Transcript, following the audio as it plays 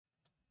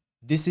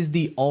This is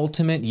the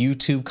ultimate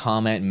YouTube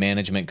comment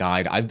management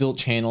guide. I've built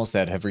channels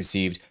that have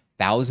received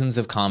thousands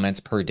of comments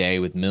per day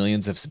with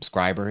millions of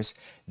subscribers.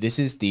 This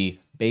is the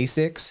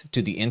basics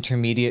to the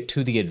intermediate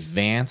to the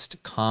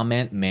advanced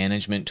comment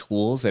management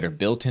tools that are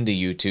built into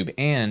YouTube,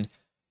 and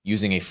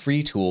using a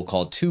free tool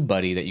called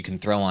TubeBuddy that you can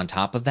throw on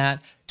top of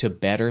that to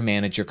better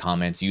manage your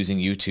comments using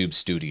YouTube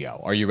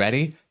Studio. Are you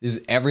ready? This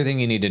is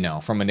everything you need to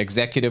know from an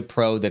executive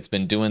pro that's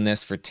been doing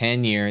this for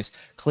 10 years.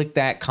 Click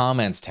that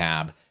comments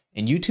tab.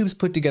 And YouTube's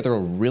put together a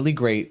really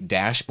great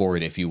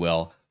dashboard, if you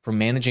will, for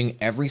managing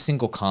every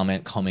single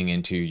comment coming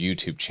into your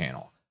YouTube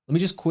channel. Let me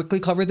just quickly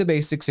cover the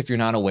basics if you're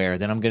not aware,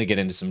 then I'm going to get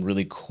into some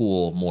really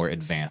cool, more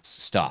advanced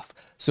stuff.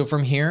 So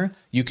from here,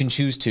 you can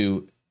choose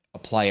to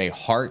apply a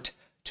heart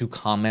to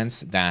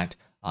comments that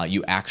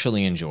you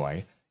actually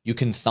enjoy. You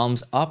can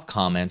thumbs up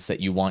comments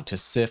that you want to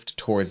sift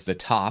towards the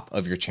top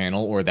of your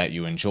channel or that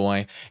you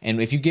enjoy. And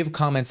if you give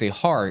comments a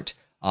heart,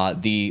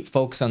 the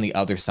folks on the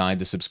other side,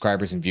 the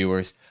subscribers and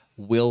viewers,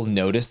 will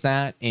notice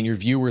that, and your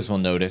viewers will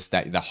notice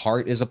that the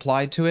heart is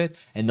applied to it,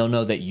 and they'll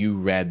know that you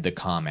read the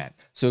comment.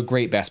 So a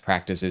great best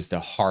practice is the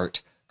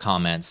heart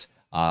comments,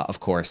 of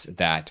course,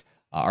 that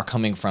are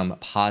coming from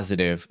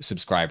positive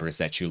subscribers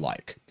that you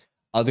like.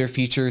 Other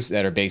features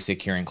that are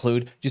basic here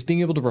include just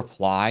being able to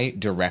reply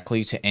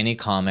directly to any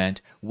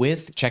comment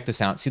with, check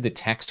this out, see the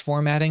text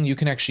formatting? You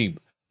can actually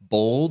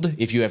bold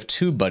if you have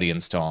TubeBuddy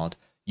installed,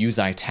 use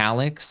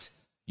italics,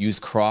 use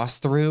cross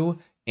through,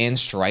 and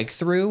strike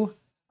through.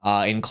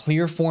 In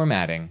clear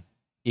formatting,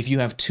 if you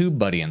have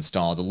TubeBuddy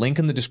installed, a link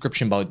in the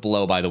description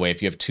below, by the way,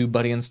 if you have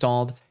TubeBuddy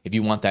installed, if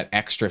you want that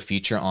extra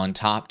feature on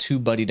top,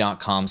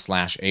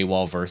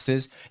 tubebuddy.com/Awall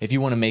versus. If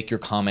you want to make your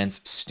comments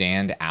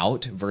stand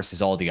out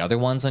versus all the other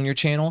ones on your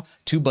channel,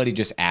 TubeBuddy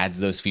just adds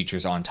those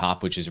features on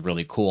top, which is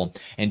really cool.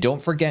 And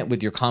don't forget,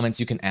 with your comments,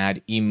 you can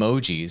add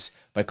emojis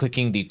by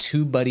clicking the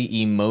TubeBuddy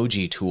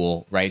emoji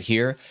tool right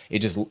here. It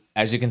just,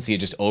 as you can see, it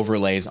just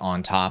overlays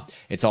on top.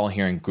 It's all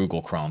here in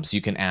Google Chrome, so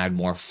you can add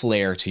more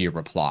flair to your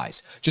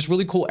replies. Just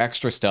really cool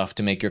extra stuff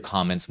to make your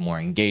comments more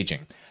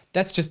engaging.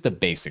 That's just the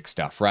basic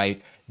stuff,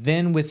 right?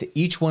 Then with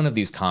each one of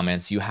these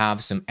comments, you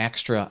have some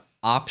extra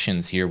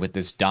options here with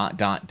this ...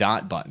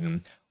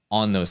 button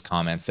on those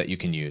comments that you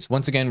can use.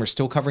 Once again, we're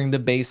still covering the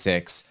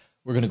basics.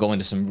 We're going to go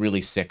into some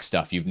really sick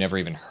stuff you've never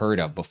even heard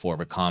of before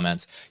with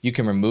comments. You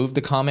can remove the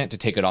comment to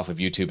take it off of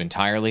YouTube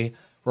entirely,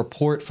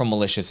 report from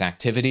malicious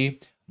activity.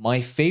 My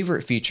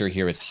favorite feature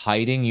here is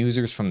hiding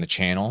users from the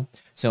channel.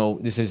 So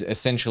this is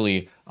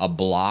essentially a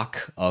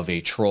block of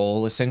a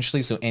troll,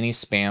 essentially. So any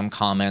spam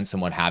comments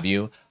and what have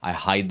you, I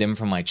hide them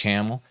from my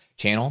channel.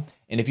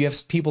 And if you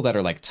have people that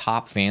are like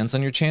top fans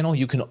on your channel,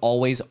 you can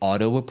always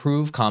auto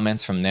approve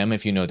comments from them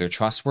if you know they're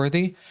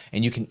trustworthy.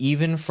 And you can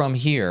even from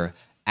here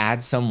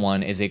add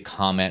someone as a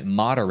comment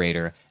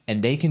moderator,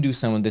 and they can do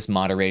some of this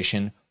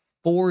moderation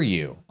for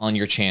you on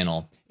your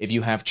channel if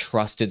you have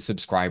trusted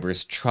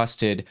subscribers,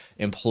 trusted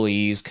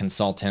employees,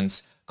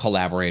 consultants,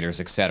 collaborators,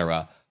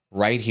 etc.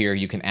 Right here,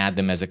 you can add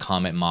them as a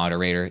comment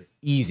moderator.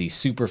 Easy,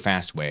 super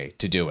fast way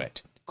to do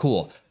it.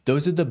 Cool.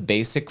 Those are the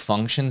basic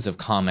functions of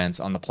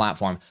comments on the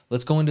platform.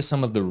 Let's go into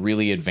some of the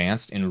really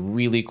advanced and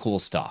really cool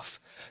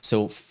stuff.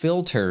 So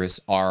filters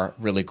are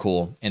really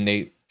cool, and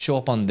they show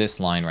up on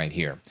this line right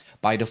here.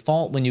 By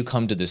default, when you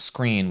come to the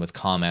screen with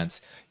comments,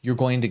 you're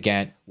going to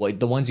get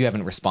the ones you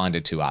haven't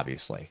responded to,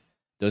 obviously.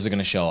 Those are going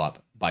to show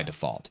up by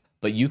default.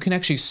 But you can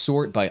actually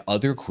sort by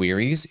other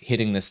queries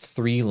hitting this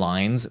 3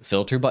 lines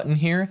filter button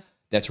here.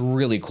 That's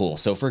really cool.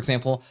 So for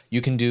example,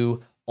 you can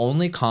do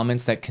only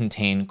comments that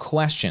contain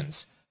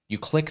questions. You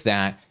click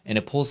that and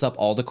it pulls up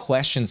all the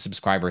questions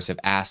subscribers have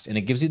asked, and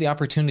it gives you the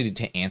opportunity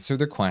to answer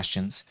their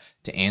questions,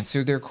 to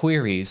answer their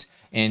queries,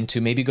 and to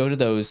maybe go to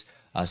those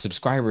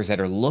subscribers that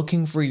are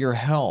looking for your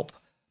help,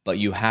 but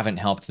you haven't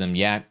helped them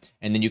yet.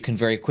 And then you can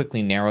very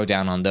quickly narrow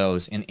down on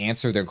those and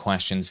answer their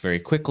questions very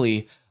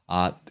quickly.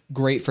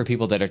 Great for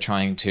people that are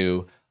trying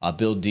to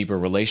build deeper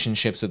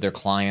relationships with their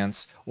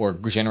clients, or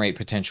generate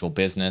potential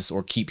business,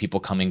 or keep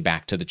people coming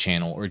back to the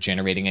channel, or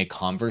generating a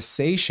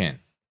conversation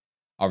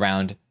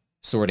around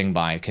sorting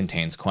by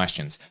contains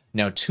questions.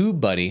 Now,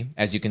 TubeBuddy,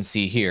 as you can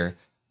see here,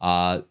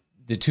 the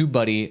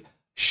TubeBuddy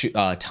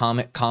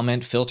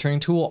comment filtering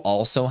tool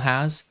also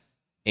has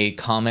a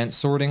comment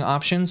sorting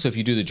option. So if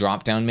you do the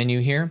drop down menu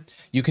here,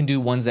 you can do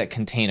ones that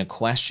contain a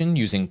question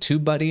using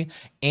TubeBuddy.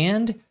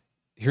 And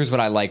here's what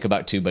I like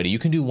about TubeBuddy. You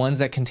can do ones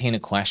that contain a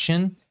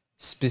question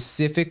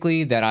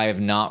specifically that I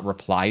have not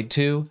replied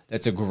to.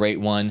 That's a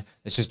great one.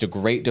 That's just a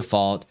great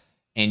default.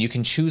 And you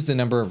can choose the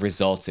number of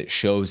results it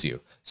shows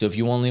you. So if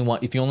you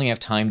only have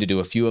time to do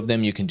a few of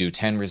them, you can do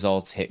 10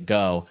 results, hit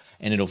go,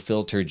 and it'll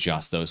filter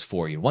just those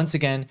for you. Once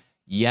again,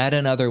 yet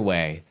another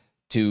way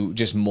to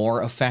just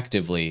more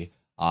effectively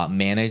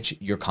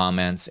manage your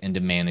comments and to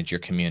manage your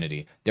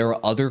community. There are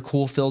other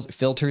cool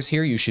filters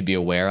here you should be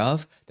aware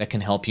of that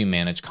can help you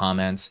manage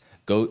comments.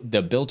 Go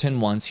the built-in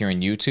ones here in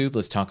YouTube.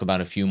 Let's talk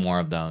about a few more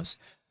of those.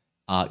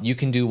 You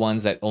can do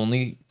ones that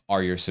only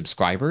are your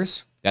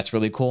subscribers. That's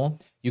really cool.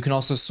 You can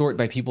also sort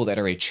by people that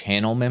are a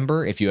channel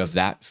member if you have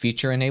that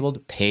feature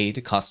enabled,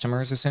 paid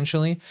customers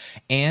essentially.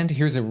 And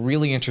here's a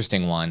really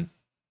interesting one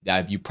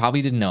that you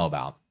probably didn't know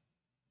about.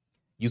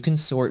 You can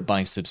sort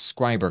by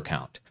subscriber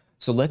count.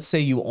 So let's say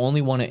you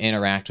only want to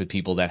interact with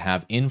people that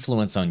have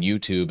influence on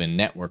YouTube and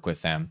network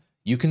with them.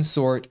 You can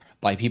sort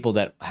by people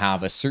that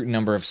have a certain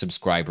number of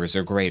subscribers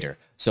or greater.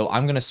 So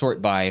I'm going to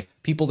sort by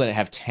people that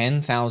have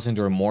 10,000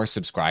 or more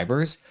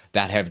subscribers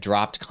that have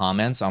dropped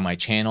comments on my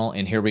channel.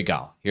 And here we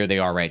go. Here they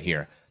are right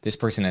here. This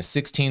person has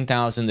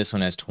 16,000. This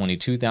one has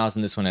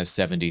 22,000. This one has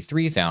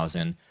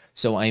 73,000.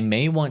 So I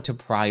may want to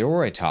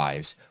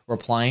prioritize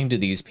replying to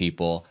these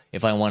people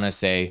if I want to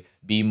say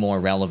be more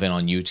relevant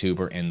on YouTube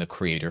or in the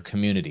creator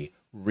community.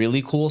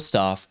 Really cool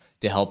stuff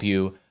to help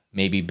you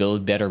maybe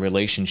build better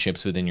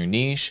relationships within your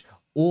niche,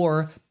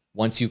 or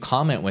once you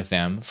comment with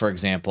them, for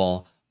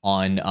example,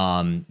 on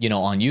on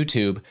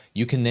YouTube,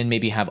 you can then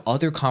maybe have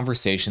other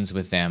conversations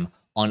with them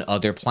on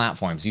other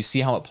platforms. You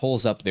see how it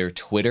pulls up their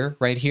Twitter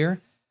right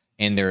here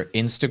and their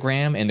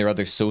Instagram and their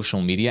other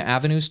social media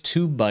avenues.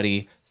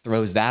 TubeBuddy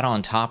throws that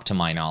on top, to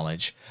my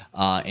knowledge.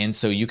 And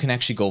so you can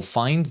actually go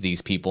find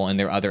these people and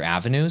their other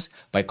avenues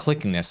by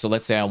clicking this. So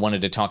let's say I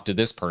wanted to talk to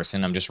this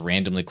person. I'm just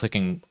randomly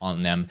clicking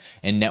on them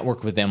and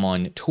network with them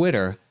on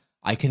Twitter.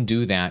 I can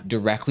do that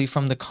directly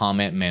from the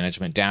comment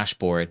management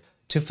dashboard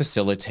to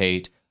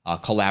facilitate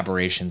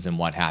collaborations and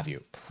what have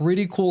you.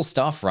 Pretty cool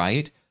stuff,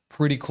 right?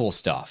 Pretty cool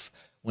stuff.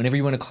 Whenever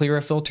you want to clear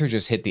a filter,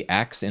 just hit the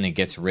X and it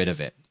gets rid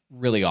of it.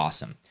 Really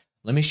awesome.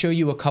 Let me show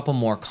you a couple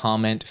more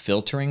comment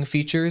filtering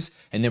features,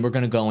 and then we're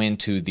going to go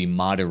into the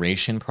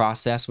moderation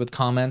process with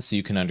comments so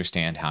you can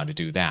understand how to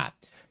do that.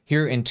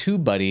 Here in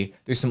TubeBuddy,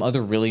 there's some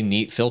other really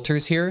neat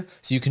filters here.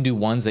 So you can do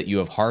ones that you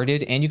have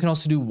hearted, and you can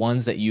also do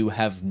ones that you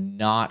have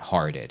not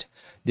hearted.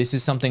 This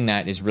is something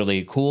that is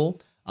really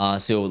cool.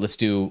 So let's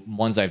do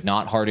ones I've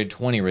not hearted,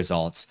 20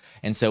 results.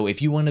 And so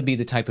if you want to be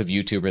the type of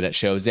YouTuber that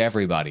shows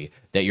everybody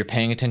that you're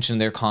paying attention to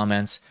their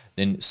comments,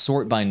 then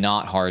sort by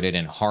not hearted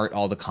and heart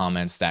all the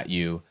comments that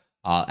you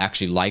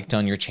actually liked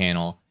on your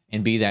channel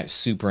and be that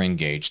super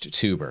engaged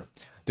tuber.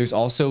 There's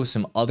also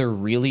some other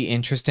really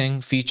interesting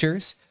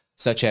features,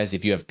 such as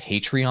if you have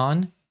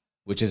Patreon,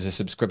 which is a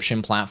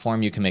subscription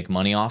platform you can make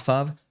money off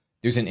of.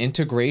 There's an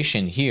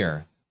integration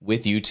here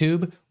with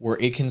YouTube where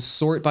it can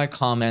sort by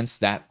comments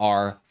that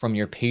are from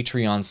your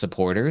Patreon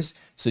supporters.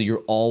 So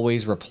you're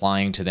always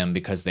replying to them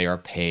because they are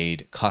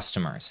paid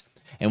customers.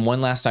 And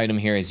one last item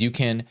here is you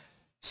can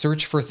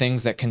search for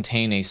things that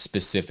contain a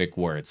specific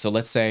word. So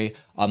let's say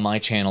on my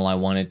channel, I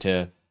wanted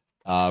to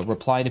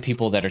reply to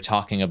people that are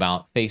talking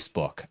about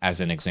Facebook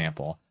as an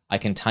example. I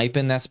can type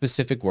in that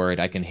specific word,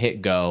 I can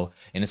hit go,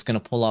 and it's going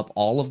to pull up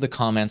all of the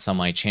comments on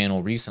my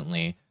channel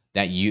recently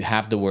that you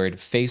have the word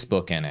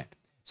Facebook in it.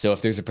 So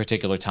if there's a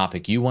particular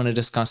topic you want to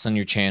discuss on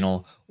your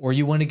channel, or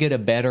you want to get a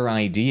better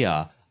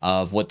idea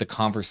of what the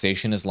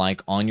conversation is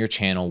like on your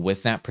channel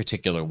with that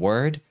particular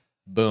word,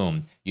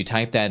 boom, you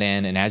type that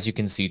in, and as you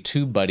can see,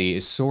 TubeBuddy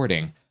is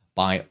sorting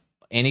by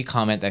any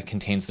comment that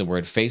contains the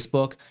word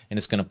Facebook, and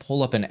it's going to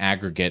pull up an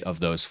aggregate of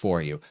those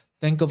for you.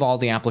 Think of all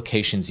the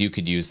applications you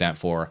could use that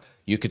for.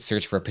 You could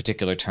search for a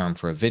particular term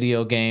for a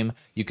video game.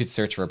 You could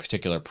search for a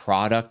particular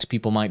product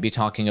people might be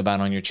talking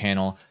about on your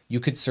channel. You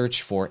could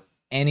search for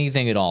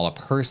anything at all, a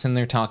person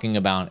they're talking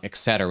about,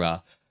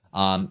 etc.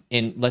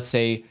 And let's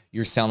say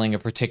you're selling a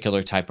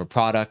particular type of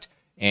product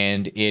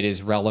and it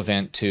is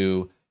relevant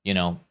to,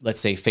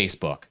 let's say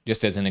Facebook,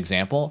 just as an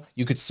example.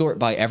 You could sort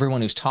by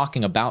everyone who's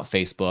talking about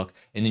Facebook,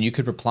 and then you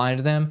could reply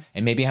to them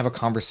and maybe have a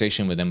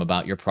conversation with them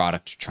about your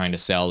product you're trying to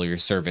sell or your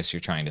service you're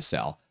trying to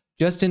sell.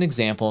 Just an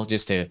example,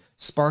 just to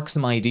spark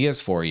some ideas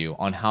for you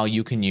on how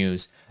you can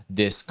use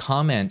this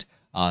comment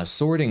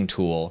sorting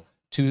tool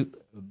to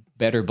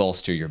better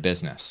bolster your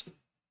business.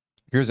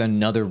 Here's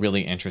another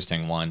really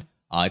interesting one.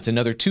 It's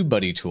another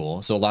TubeBuddy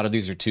tool. So a lot of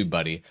these are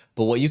TubeBuddy.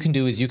 But what you can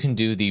do is you can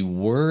do the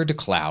word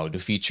cloud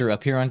feature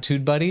up here on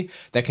TubeBuddy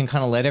that can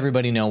kind of let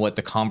everybody know what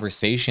the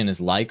conversation is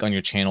like on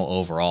your channel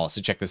overall. So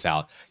check this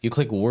out. You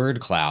click word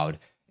cloud,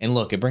 and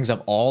look, it brings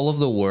up all of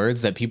the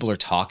words that people are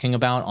talking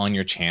about on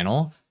your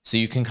channel. So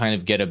you can kind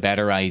of get a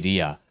better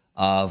idea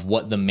of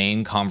what the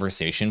main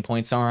conversation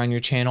points are on your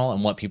channel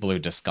and what people are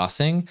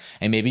discussing.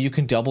 And maybe you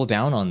can double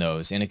down on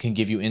those, and it can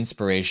give you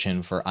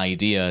inspiration for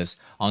ideas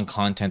on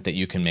content that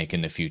you can make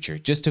in the future.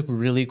 Just a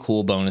really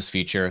cool bonus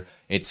feature.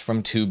 It's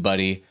from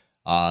TubeBuddy.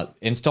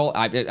 Install.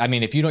 I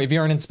mean, if you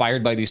aren't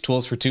inspired by these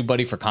tools for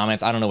TubeBuddy for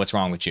comments, I don't know what's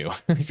wrong with you.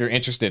 If you're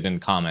interested in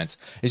comments,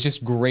 it's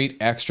just great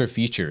extra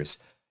features.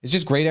 It's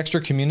just great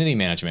extra community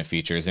management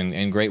features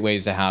and great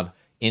ways to have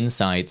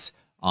insights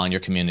on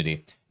your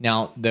community.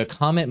 Now, the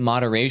comment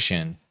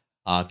moderation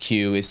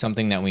queue is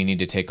something that we need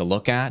to take a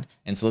look at.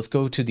 And so let's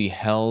go to the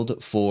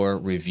held for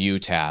review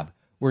tab,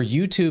 where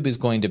YouTube is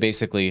going to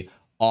basically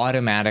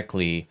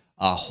automatically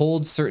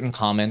hold certain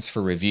comments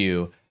for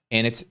review.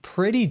 And it's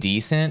pretty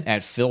decent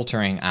at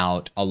filtering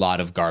out a lot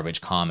of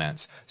garbage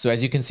comments. So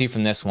as you can see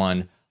from this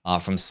one,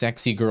 from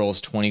Sexy Girls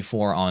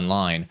 24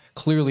 Online,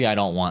 clearly I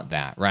don't want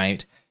that,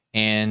 right?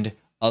 And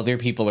other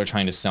people are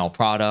trying to sell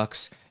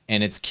products,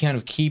 and it's kind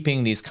of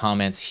keeping these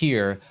comments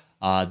here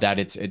that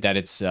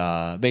it's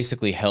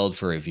basically held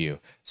for review.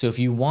 So if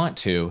you want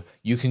to,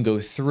 you can go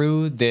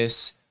through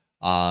this.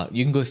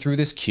 You can go through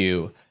this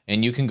queue,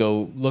 and you can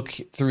go look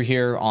through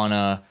here on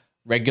a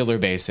regular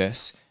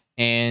basis,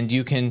 and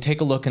you can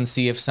take a look and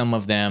see if some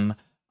of them,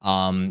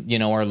 you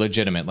know, are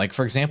legitimate. Like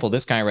for example,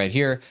 this guy right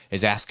here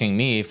is asking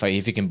me if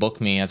he can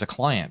book me as a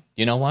client.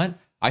 You know what?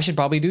 I should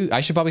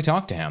probably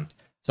talk to him.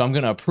 So I'm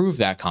going to approve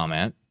that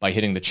comment by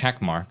hitting the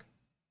check mark,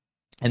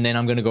 and then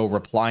I'm going to go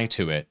reply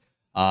to it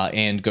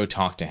and go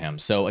talk to him.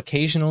 So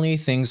occasionally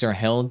things are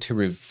held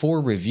for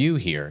review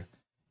here,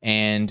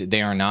 and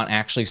they are not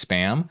actually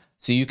spam.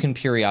 So you can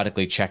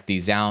periodically check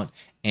these out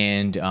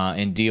and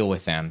deal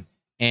with them.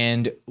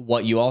 And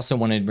what you also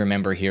want to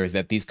remember here is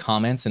that these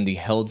comments in the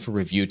held for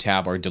review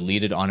tab are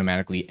deleted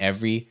automatically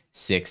every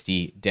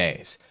 60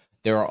 days.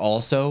 There are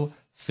also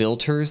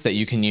filters that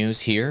you can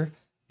use here,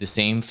 the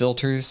same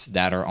filters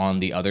that are on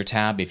the other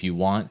tab if you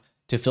want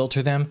to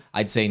filter them.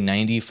 I'd say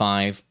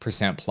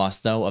 95% plus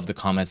though of the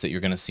comments that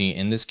you're going to see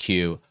in this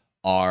queue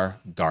are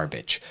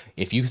garbage.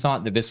 If you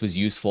thought that this was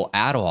useful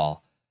at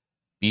all,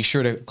 be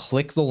sure to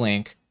click the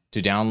link to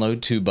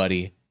download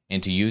TubeBuddy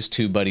and to use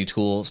TubeBuddy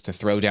tools to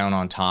throw down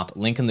on top.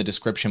 Link in the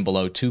description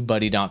below,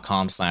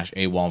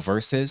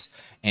 tubebuddy.com/awallversus.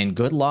 And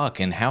good luck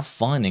and have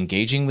fun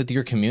engaging with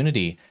your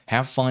community.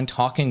 Have fun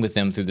talking with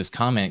them through this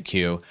comment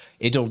queue.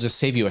 It'll just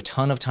save you a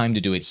ton of time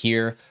to do it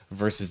here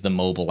versus the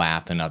mobile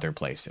app and other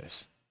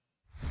places.